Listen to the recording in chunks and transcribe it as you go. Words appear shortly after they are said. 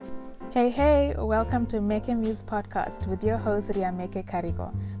Hey, welcome to Meke Muse podcast with your host Riameke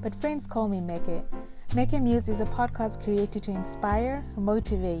Karigo, but friends call me Meke. Meke Muse is a podcast created to inspire,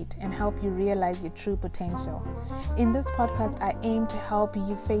 motivate, and help you realize your true potential. In this podcast, I aim to help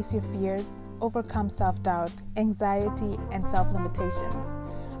you face your fears, overcome self-doubt, anxiety, and self-limitations.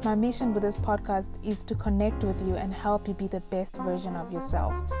 My mission with this podcast is to connect with you and help you be the best version of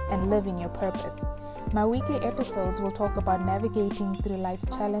yourself and live in your purpose. My weekly episodes will talk about navigating through life's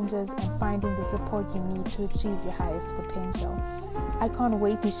challenges and finding the support you need to achieve your highest potential. I can't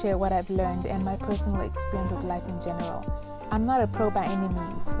wait to share what I've learned and my personal experience with life in general. I'm not a pro by any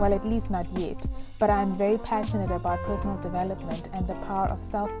means, well, at least not yet, but I'm very passionate about personal development and the power of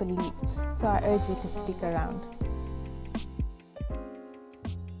self-belief, so I urge you to stick around.